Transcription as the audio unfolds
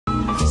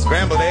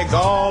Scrambled eggs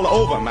all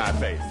over my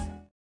face.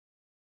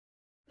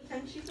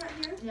 Pretend she's right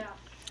here? Yeah.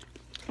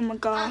 Oh my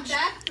gosh. I'm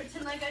back.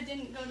 Pretend like I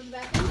didn't go to the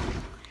bathroom.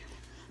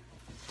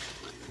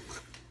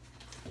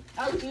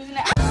 I was using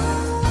it.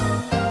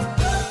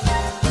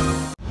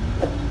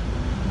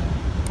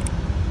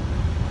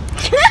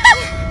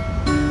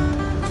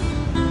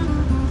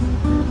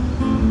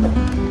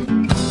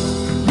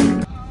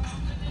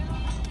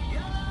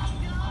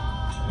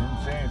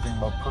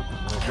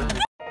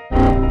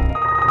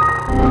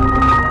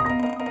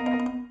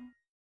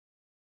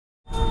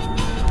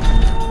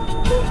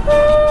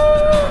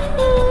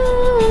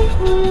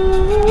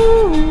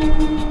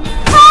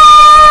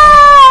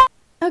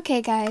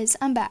 Okay guys,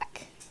 I'm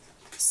back.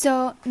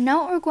 So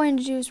now what we're going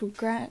to do is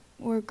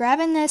we're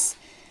grabbing this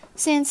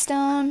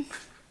sandstone,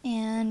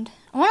 and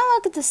I want to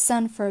look at the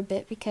sun for a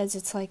bit because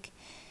it's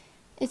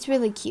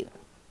really cute.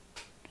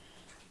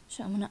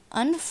 So I'm going to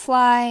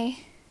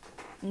unfly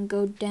and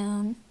go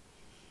down,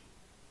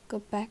 go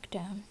back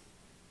down.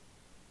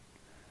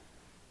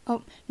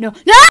 Oh, no.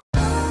 Ah!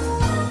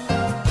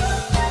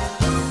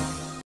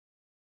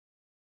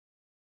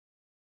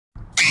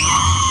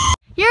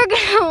 You're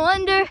gonna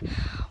wonder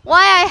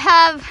why I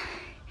have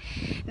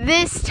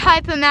this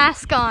type of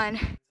mask on.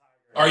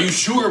 Are you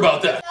sure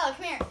about that? Bella,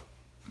 come here.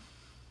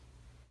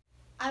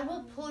 I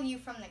will pull you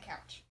from the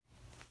couch.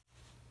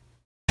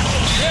 And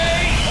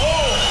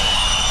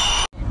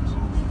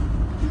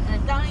a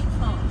dying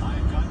phone.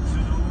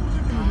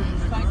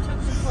 So I took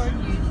the cord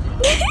and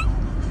used it.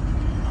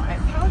 I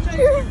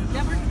apologize.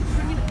 Never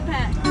bring it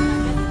back.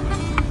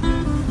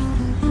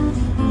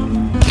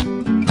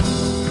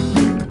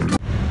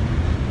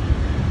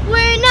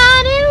 We're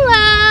not in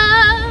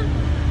love.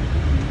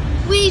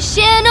 We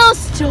share no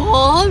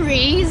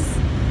stories.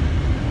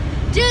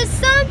 Just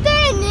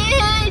something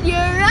in your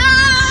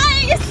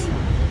eyes.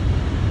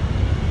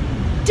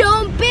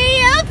 Don't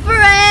be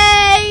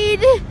afraid.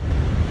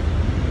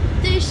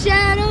 The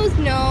shadows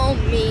know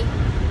me.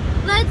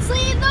 Let's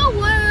leave the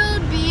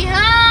world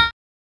behind.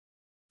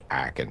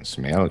 I can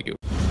smell you.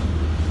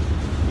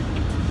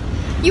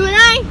 You and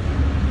I,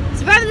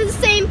 survivors of the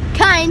same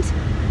kind.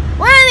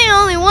 We're the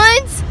only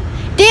ones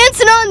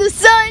dancing on the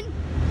sun.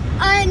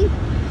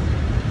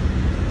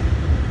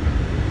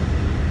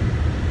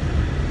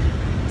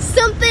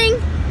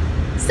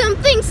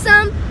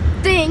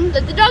 Something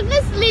that the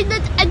darkness leads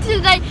into the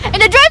night,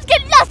 and the drives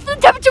get lost in the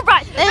temperature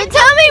rise. And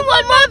tell me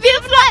what more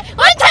beautiful light,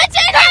 one touch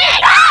and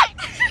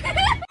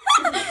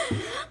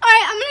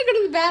Alright, I'm gonna go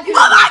to the bathroom.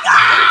 Oh my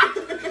god!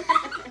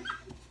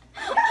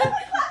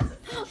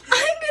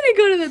 I'm gonna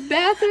go to the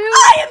bathroom.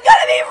 I am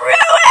gonna be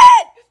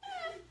ruined!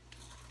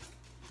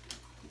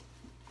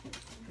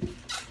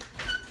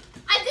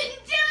 I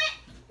didn't do it!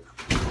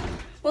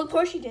 Well, of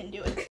course you didn't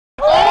do it.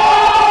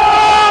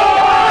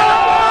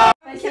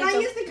 Can I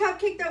use the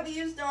cupcake that we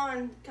used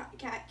on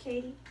Cat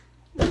Katie?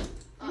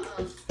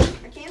 Uh-uh.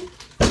 I can?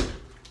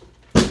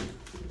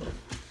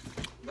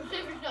 But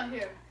Saber's not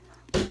here.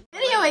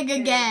 Videoing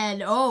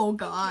again. Oh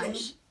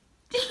gosh.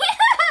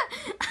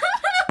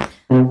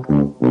 We're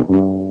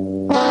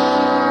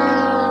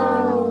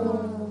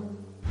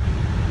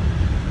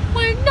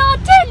not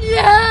in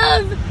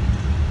love.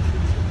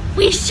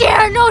 We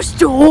share no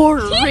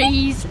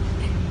stories.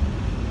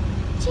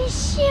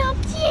 Just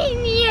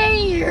something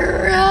in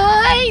your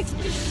eyes.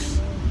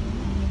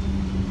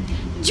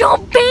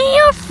 Don't be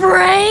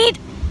afraid.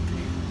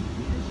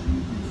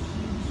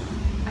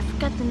 I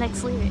forgot the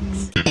next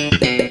lyrics.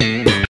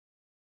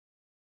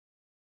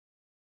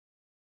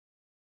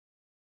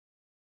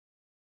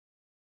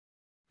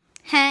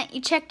 Huh, you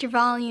checked your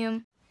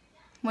volume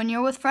when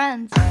you're with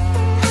friends.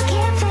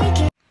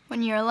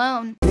 When you're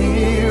alone.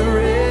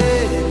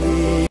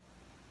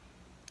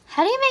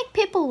 How do you make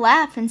people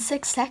laugh in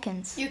 6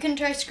 seconds? You can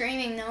try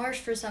screaming. That works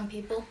for some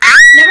people.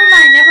 Never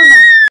mind, never mind.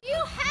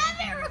 You have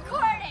it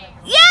recording!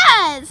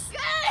 Yes!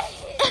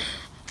 Good!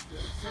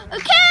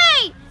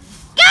 Okay!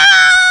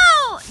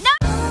 Go! No!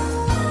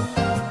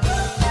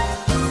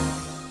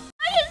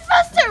 You're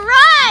supposed to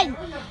run!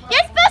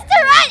 You're supposed to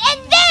run and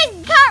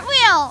then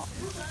cartwheel!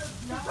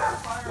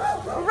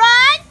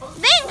 Run,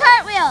 then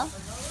cartwheel!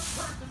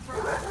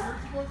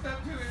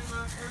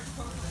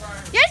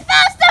 You're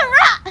supposed to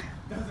run!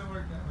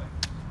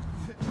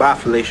 Bye,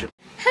 Felicia.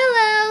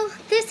 Hello,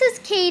 this is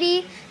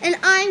Katie, and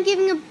I'm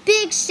giving a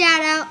big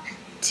shout out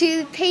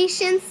to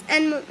Patience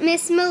and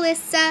Miss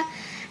Melissa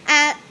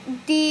at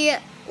the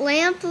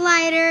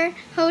Lamplighter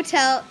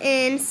Hotel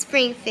in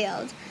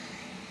Springfield.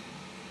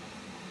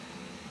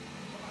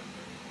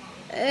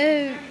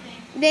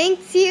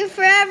 Thanks you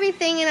for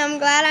everything, and I'm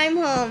glad I'm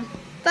home.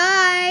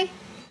 Bye.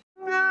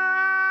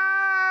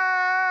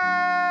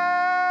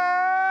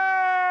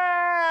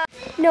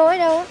 No, I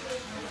don't.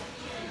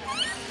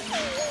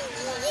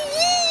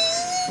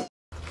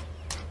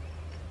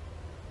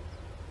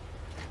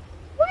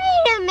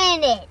 Wait a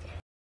minute.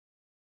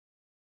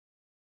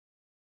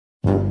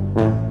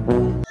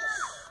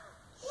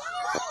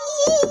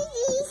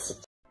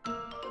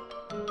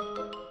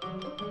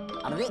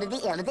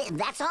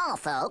 That's all,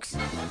 folks.